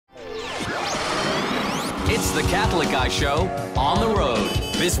It's the Catholic Guy Show on the road.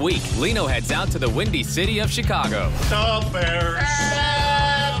 This week, Lino heads out to the windy city of Chicago. The Bears.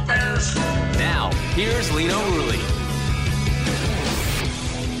 The Bears. Now, here's Lino Rulli.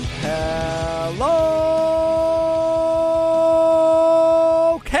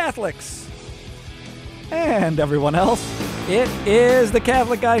 Hello, Catholics, and everyone else. It is the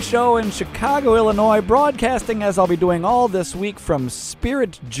Catholic Guy Show in Chicago, Illinois, broadcasting as I'll be doing all this week from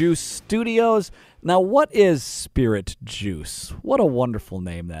Spirit Juice Studios. Now, what is Spirit Juice? What a wonderful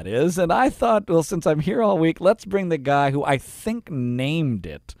name that is. And I thought, well, since I'm here all week, let's bring the guy who I think named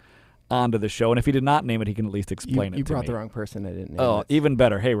it onto the show. And if he did not name it, he can at least explain it to me. You brought the wrong person. I didn't name it. Oh, even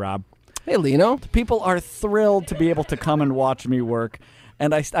better. Hey, Rob. Hey, Lino. People are thrilled to be able to come and watch me work.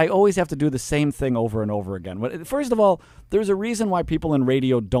 And I always have to do the same thing over and over again. First of all, there's a reason why people in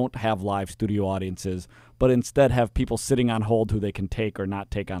radio don't have live studio audiences, but instead have people sitting on hold who they can take or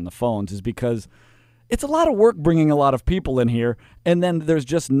not take on the phones, is because it's a lot of work bringing a lot of people in here, and then there's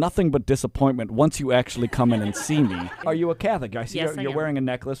just nothing but disappointment once you actually come in and see me. Are you a Catholic? I see Yes, you're I am. wearing a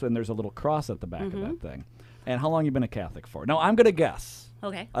necklace, and there's a little cross at the back of that thing. And how long you been a Catholic for? Now, I'm going to guess.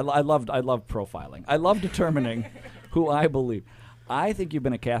 Okay. I love profiling. I love determining who I believe. I think you've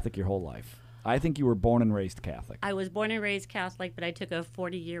been a Catholic your whole life. I think you were born and raised Catholic. I was born and raised Catholic, but I took a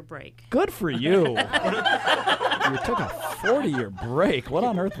 40-year break. Good for you. You took a 40-year break. What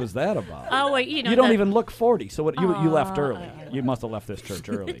on earth was that about? Oh, wait, You don't even look 40. So what? You left early. You must have left this church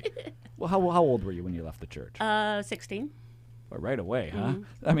early. Well, how old were you when you left the church? 16. Well, right away, huh?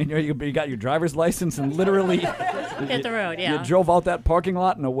 I mean, you got your driver's license and literally Hit the road, yeah. You drove out that parking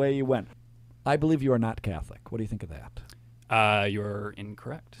lot and away you went. I believe you are not Catholic. What do you think of that? You're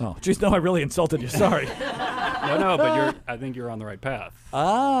incorrect. Oh, geez, no, I really insulted you. Sorry. No, but I think you're on the right path.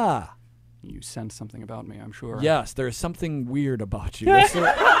 Ah. You sense something about me, I'm sure. Yes, there's something weird about you. There's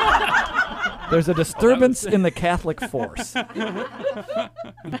a disturbance in the Catholic force.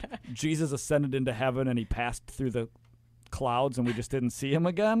 Jesus ascended into heaven and he passed through the clouds and we just didn't see him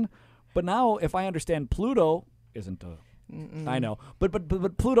again. But now, if I understand, Pluto isn't a... I know,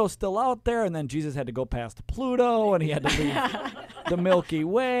 but Pluto's still out there, and then Jesus had to go past Pluto, and he had to leave the Milky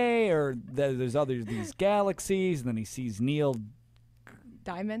Way, or there's these galaxies, and then he sees Neil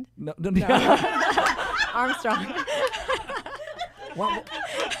Diamond? No. Armstrong.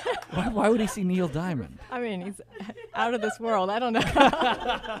 Why would he see Neil Diamond? I mean, he's out of this world. I don't know.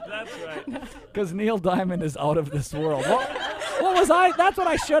 That's right. Because Neil Diamond is out of this world. What was I? That's what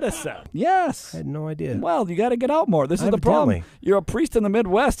I should have said. Yes. I had no idea. Well, you got to get out more. This is the Evidently. problem. You're a priest in the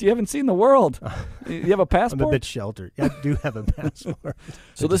Midwest. You haven't seen the world. You have a passport? I'm a bit sheltered. I do have a passport.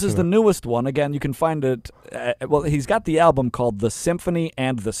 So this is the newest one. Again, you can find it. He's got the album called The Symphony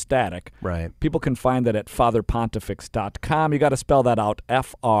and the Static. Right. People can find it at fatherpontifex.com. You got to spell that out,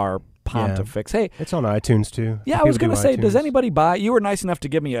 F-R Pontifex. Hey, it's on iTunes too. Yeah, I was going to say, does anybody buy? You were nice enough to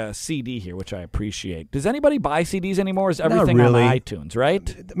give me a CD here, which I appreciate. Does anybody buy CDs anymore? Is everything Not really. on iTunes,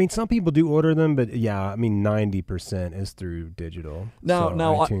 right? I mean, some people do order them, but yeah, I mean, 90% is through digital. Now,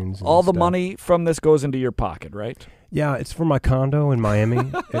 iTunes and all the stuff. money from this goes into your pocket, right? Yeah, it's for my condo in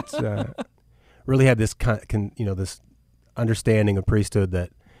Miami. It's really had this this understanding of priesthood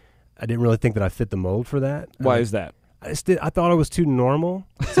that I didn't really think that I fit the mold for that. Why is that? I thought I was too normal,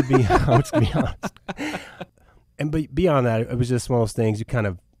 to be honest. And beyond that, it was just one of those things you kind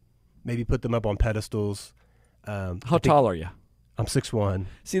of maybe put them up on pedestals. How tall are you? I'm 6'1".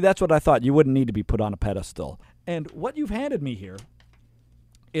 See, that's what I thought. You wouldn't need to be put on a pedestal. And what you've handed me here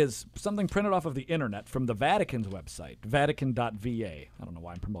is something printed off of the internet from the Vatican's website, vatican.va. I don't know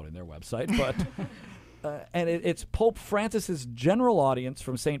why I'm promoting their website, but... and it's Pope Francis's general audience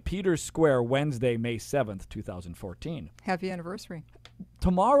from St. Peter's Square, Wednesday, May 7th, 2014. Happy anniversary.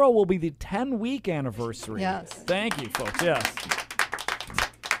 Tomorrow will be the 10-week anniversary. Yes. Thank you, folks. Yes.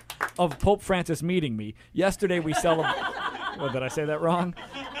 Of Pope Francis meeting me. Yesterday we celebrated... What, did I say that wrong?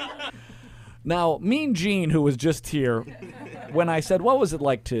 Now, Mean Gene, who was just here, when I said, what was it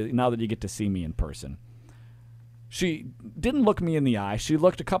like now that you get to see me in person? She didn't look me in the eye. She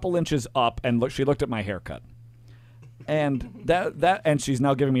looked a couple inches up and she looked at my haircut. And and she's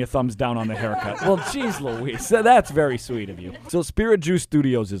now giving me a thumbs down on the haircut. Well, geez, Louise, that's very sweet of you. So Spirit Juice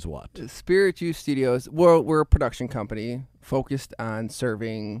Studios is what? Spirit Juice Studios, we're a production company focused on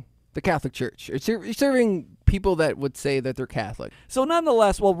serving the Catholic Church. It's serving people that would say that they're Catholic. So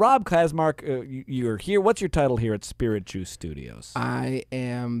nonetheless, well, Rob Klasmark, you're here. What's your title here at Spirit Juice Studios? I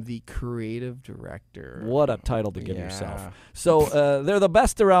am the creative director. What a title to give yourself. So they're the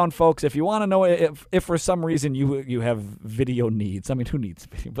best around, folks. If you want to know if for some reason you have video needs, I mean, who needs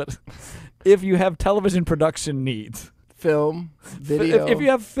video? But if you have television production needs, film, video. If you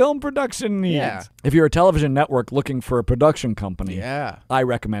have film production needs. Yeah. If you're a television network looking for a production company, Yeah. I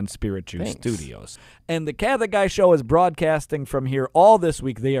recommend Spirit Juice Thanks. Studios. And the Catholic Guy Show is broadcasting from here all this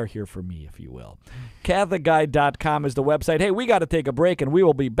week. They are here for me, if you will. CatholicGuy.com is the website. Hey, we got to take a break, and we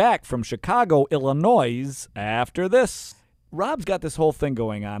will be back from Chicago, Illinois after this. Rob's got this whole thing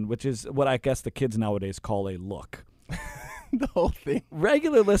going on, which is what I guess the kids nowadays call a look. The whole thing.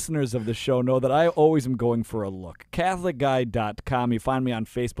 Regular listeners of the show know that I always am going for a look. CatholicGuy.com. You find me on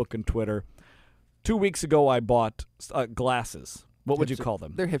Facebook and Twitter. 2 weeks ago, I bought glasses. What would you call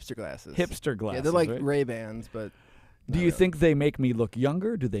them? They're hipster glasses. Hipster glasses. Yeah, they're like right? Ray-Bans, but... Do you think they make me look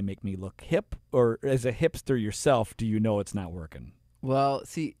younger? Do they make me look hip? Or as a hipster yourself, do you know it's not working? Well,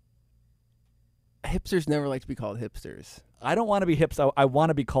 see, hipsters never like to be called hipsters. I don't want to be hipster. I want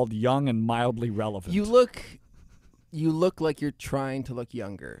to be called young and mildly relevant. You look like you're trying to look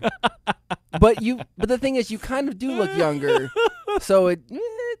younger. but the thing is, you kind of do look younger, so it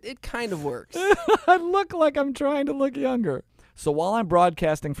kind of works. I look like I'm trying to look younger. So while I'm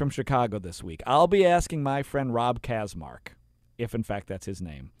broadcasting from Chicago this week, I'll be asking my friend Rob Kazmark, if in fact that's his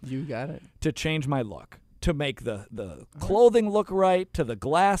name, You got it. to change my look, to make the clothing look right, to the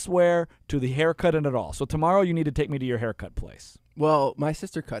glassware, to the haircut and it all. So tomorrow you need to take me to your haircut place. Well, my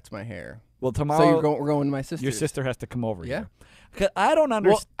sister cuts my hair. Well, tomorrow So we're going to my sister's. your sister has to come over Yeah. here. 'Cause I don't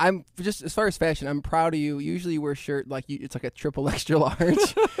understand. Well, I'm just as far as fashion, I'm proud of you. Usually you wear a shirt like it's like a triple extra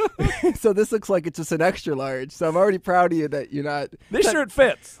large. So this looks like it's just an extra large. So I'm already proud of you that you're not. This shirt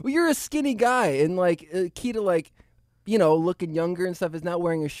fits. Well, you're a skinny guy, and like key to like, looking younger and stuff is not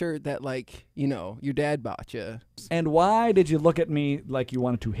wearing a shirt that like your dad bought you. And why did you look at me like you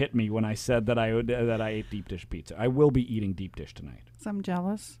wanted to hit me when I said that I ate deep dish pizza? I will be eating deep dish tonight. So I'm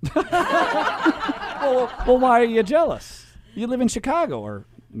jealous. Well, why are you jealous? You live in Chicago or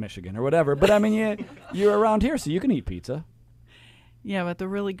Michigan or whatever, but I mean, you're around here, so you can eat pizza. Yeah, but the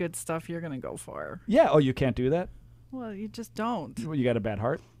really good stuff you're going to go for. Yeah. Oh, you can't do that? Well, you just don't. Well, you got a bad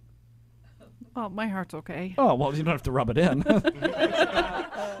heart? Well, my heart's okay. Oh, well, you don't have to rub it in.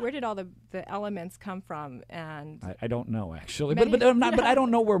 Where did all the elements come from? And I don't know, actually. Many- But I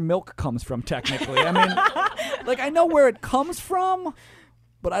don't know where milk comes from, technically. I mean, like, I know where it comes from,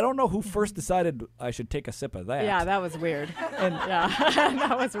 but I don't know who first decided I should take a sip of that. yeah, that was weird. And Yeah,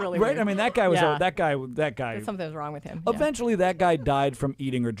 that was really right? weird. I mean, that guy was Yeah. that guy. Something was wrong with him. Yeah. Eventually, that guy died from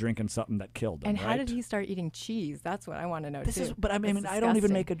eating or drinking something that killed him. And how right? did he start eating cheese? That's what I want to know This too. is, but I mean, That's I don't even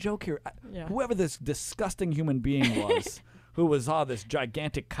disgusting. make a joke here. Yeah. Whoever this disgusting human being was, who was this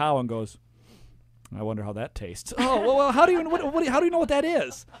gigantic cow, and goes, I wonder how that tastes. Oh, well, how do you how do you know what that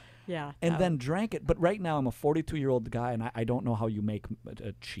is? Yeah. And that then drank it. But right now, I'm a 42-year-old guy, and I don't know how you make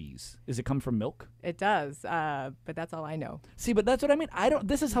cheese. Does it come from milk? it does, but that's all I know. See, but that's what I mean.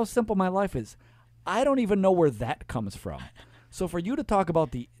 This is how simple my life is. I don't even know where that comes from. So for you to talk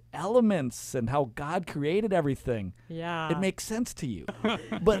about the elements and how God created everything, Yeah. it makes sense to you.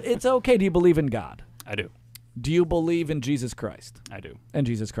 But it's okay. Do you believe in God? I do. Do you believe in Jesus Christ? I do. And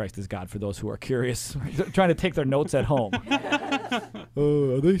Jesus Christ is God for those who are curious, trying to take their notes at home.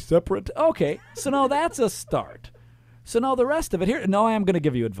 Are they separate? Okay, so now that's a start. So now the rest of it here. No, I am going to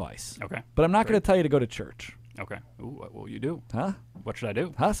give you advice. Okay. But I'm not going to tell you to go to church. Okay. Ooh, what will you do? Huh? What should I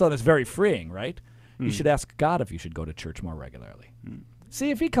do? Huh? So that's very freeing, right? You should ask God if you should go to church more regularly.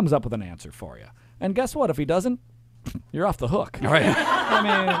 See if he comes up with an answer for you. And guess what? If he doesn't, you're off the hook. All right.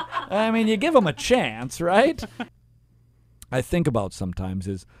 I mean, you give him a chance, right? I think about sometimes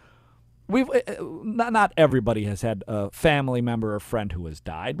is not everybody has had a family member or friend who has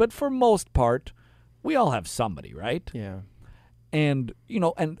died, but for most part, we all have somebody, right? Yeah. And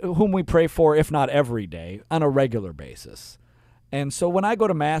and whom we pray for, if not every day, on a regular basis. And so when I go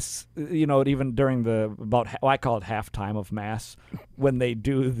to mass, even during I call it halftime of mass, when they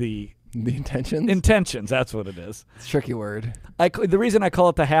do the intentions, that's what it is. It's a tricky word. The reason I call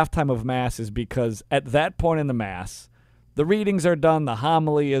it the halftime of mass is because at that point in the mass, the readings are done, the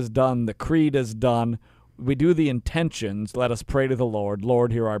homily is done, the creed is done. We do the intentions. Let us pray to the Lord.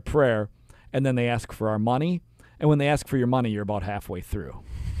 Lord, hear our prayer. And then they ask for our money. And when they ask for your money, you're about halfway through.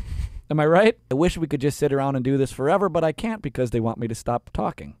 Am I right? I wish we could just sit around and do this forever, but I can't because they want me to stop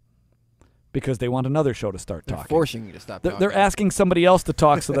talking. Because they want another show to start They're talking. forcing you to stop talking. They're asking somebody else to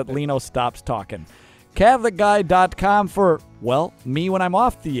talk so that Lino stops talking. CatholicGuy.com for, me when I'm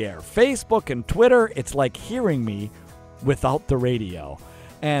off the air. Facebook and Twitter, it's like hearing me without the radio.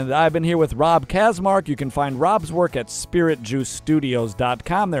 And I've been here with Rob Kazmark. You can find Rob's work at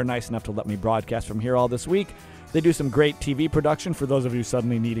SpiritJuiceStudios.com. They're nice enough to let me broadcast from here all this week. They do some great TV production for those of you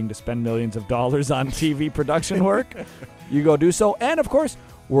suddenly needing to spend millions of dollars on TV production work. You go do so. And, of course,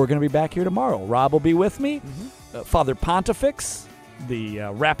 we're going to be back here tomorrow. Rob will be with me. Father Pontifex, the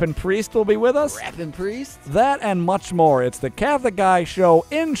rapping priest, will be with us. Rapping priest? That and much more. It's the Catholic Guy Show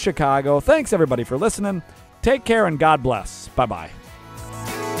in Chicago. Thanks, everybody, for listening. Take care and God bless. Bye-bye.